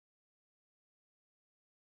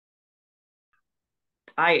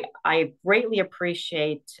I greatly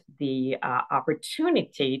appreciate the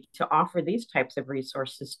opportunity to offer these types of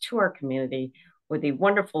resources to our community with the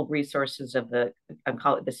wonderful resources of the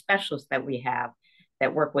specialists that we have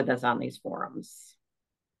that work with us on these forums.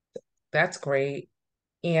 That's great.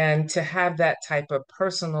 And to have that type of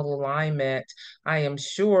personal alignment, I am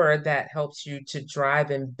sure that helps you to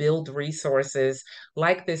drive and build resources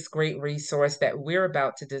like this great resource that we're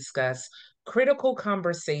about to discuss, Critical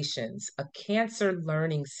Conversations, a cancer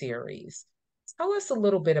learning series. Tell us a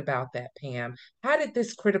little bit about that, Pam. How did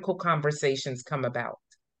this Critical Conversations come about?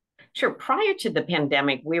 Sure. Prior to the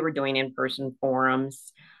pandemic, we were doing in-person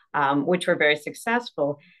forums, which were very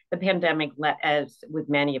successful. The pandemic, as with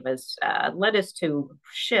many of us, led us to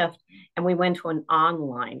shift, and we went to an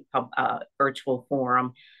online virtual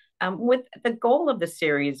forum. With the goal of the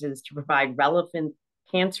series is to provide relevant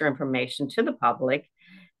cancer information to the public,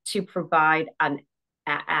 to provide an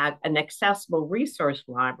accessible resource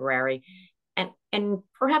library, and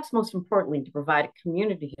perhaps most importantly, to provide a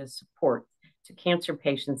community of support to cancer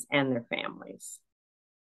patients and their families.